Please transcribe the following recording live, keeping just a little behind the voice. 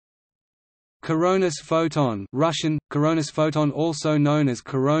Koronas-Foton Russian, Koronas-Foton also known as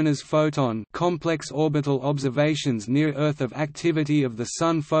Koronas-Foton complex orbital observations near Earth of activity of the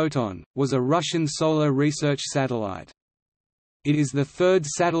Sun photon, was a Russian solar research satellite. It is the third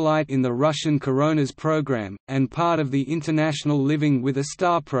satellite in the Russian Koronas program, and part of the International Living with a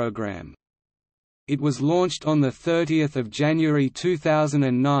Star program. It was launched on 30 January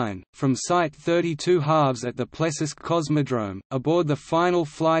 2009, from Site 32 halves at the Plesetsk Cosmodrome, aboard the final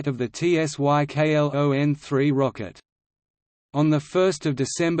flight of the TSYKLON-3 rocket. On 1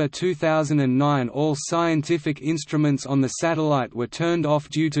 December 2009 all scientific instruments on the satellite were turned off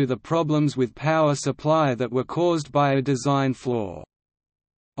due to the problems with power supply that were caused by a design flaw.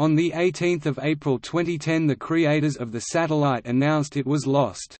 On 18 April 2010 the creators of the satellite announced it was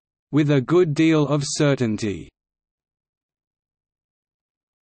lost with a good deal of certainty.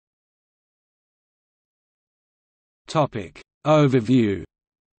 Overview.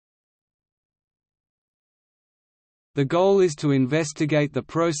 The goal is to investigate the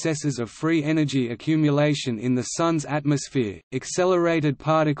processes of free energy accumulation in the Sun's atmosphere, accelerated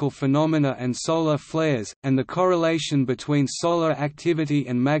particle phenomena and solar flares, and the correlation between solar activity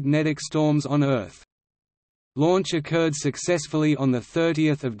and magnetic storms on Earth. Launch occurred successfully on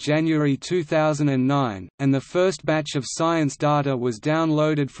 30 January 2009, and the first batch of science data was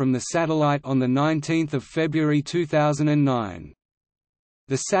downloaded from the satellite on 19 February 2009.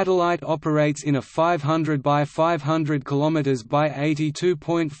 The satellite operates in a 500 by 500 km by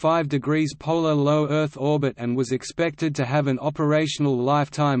 82.5 degrees polar low Earth orbit and was expected to have an operational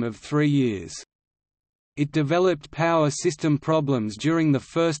lifetime of 3 years. It developed power system problems during the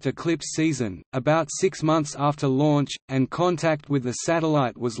first eclipse season, about 6 months after launch, and contact with the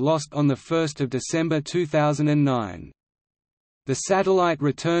satellite was lost on 1 December 2009. The satellite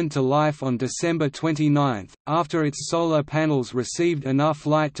returned to life on December 29, after its solar panels received enough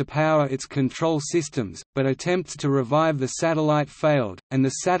light to power its control systems, but attempts to revive the satellite failed, and the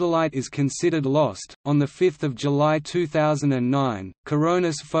satellite is considered lost. On 5 July 2009,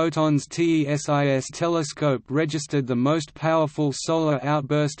 Koronas-Foton's TESIS telescope registered the most powerful solar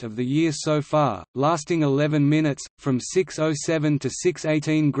outburst of the year so far, lasting 11 minutes, from 6:07 to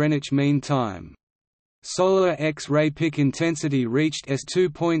 6:18 Greenwich Mean Time. Solar X-ray peak intensity reached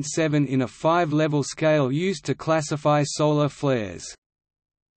S2.7 in a 5-level scale used to classify solar flares.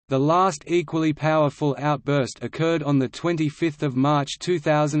 The last equally powerful outburst occurred on 25 March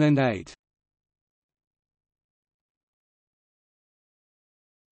 2008.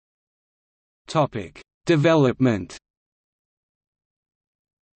 Development.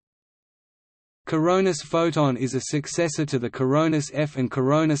 Koronas-Foton is a successor to the Koronas-F and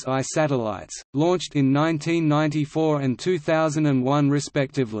Koronas-I satellites, launched in 1994 and 2001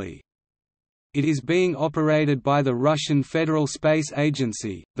 respectively. It is being operated by the Russian Federal Space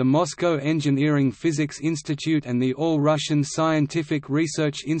Agency, the Moscow Engineering Physics Institute and the All-Russian Scientific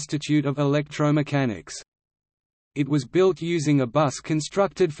Research Institute of Electromechanics. It was built using a bus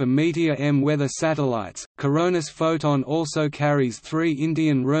constructed for Meteor M weather satellites. Koronas-Foton also carries 3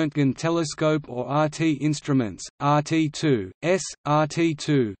 Indian Röntgen telescope or RT instruments, RT2S,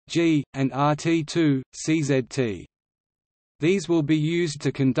 RT2G, and RT2CZT. These will be used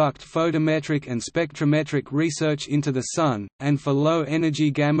to conduct photometric and spectrometric research into the Sun, and for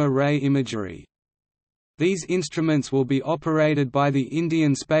low-energy gamma-ray imagery. These instruments will be operated by the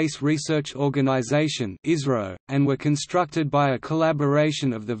Indian Space Research Organisation (ISRO), and were constructed by a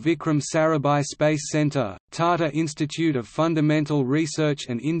collaboration of the Vikram Sarabhai Space Centre, Tata Institute of Fundamental Research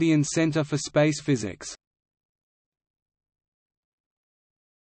and Indian Centre for Space Physics.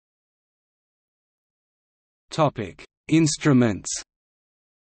 Instruments.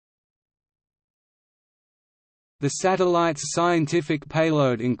 The satellite's scientific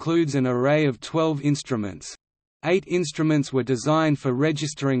payload includes an array of 12 instruments. 8 instruments were designed for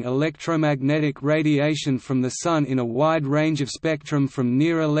registering electromagnetic radiation from the Sun in a wide range of spectrum from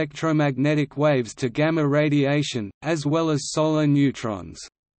near electromagnetic waves to gamma radiation, as well as solar neutrons.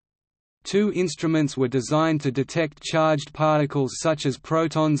 2 instruments were designed to detect charged particles such as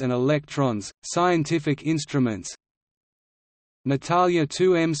protons and electrons. Scientific instruments: Natalia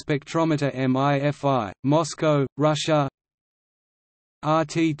 2M spectrometer MIFI, Moscow, Russia.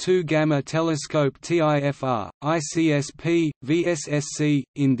 RT2 Gamma telescope TIFR, ICSP, VSSC,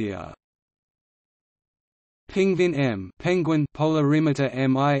 India. Penguin M Penguin polarimeter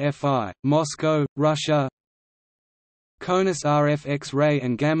MIFI, Moscow, Russia. CONUS RF X-ray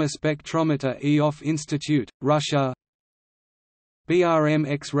and Gamma spectrometer EOF Institute, Russia. BRM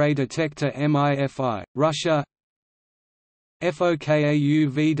X-ray detector MIFI, Russia. FOKA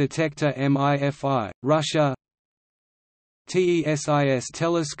UV detector MIFI, Russia. TESIS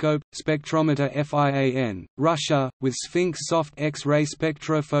telescope, spectrometer FIAN, Russia, with Sphinx soft X-ray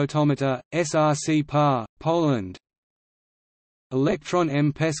spectrophotometer, SRC PAR, Poland. Electron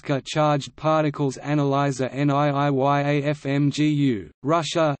M-PESCA charged particles analyzer NIIYAFMGU,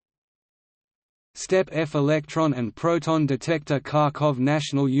 Russia. STEP F electron and proton detector Kharkov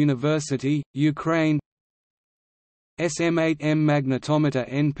National University, Ukraine. SM8M magnetometer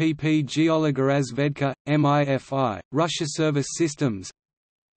NPP Geologorazvedka, MIFI, Russia. Service Systems.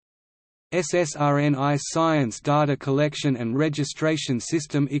 SSRNI Science Data Collection and Registration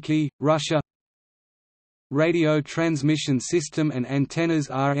System IKI, Russia. Radio Transmission System and Antennas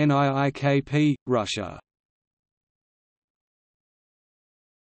RNIIKP, Russia.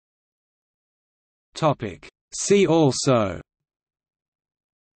 See also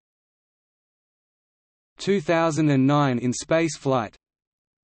 2009 in spaceflight,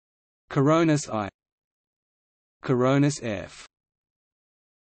 Koronas I, Koronas-F.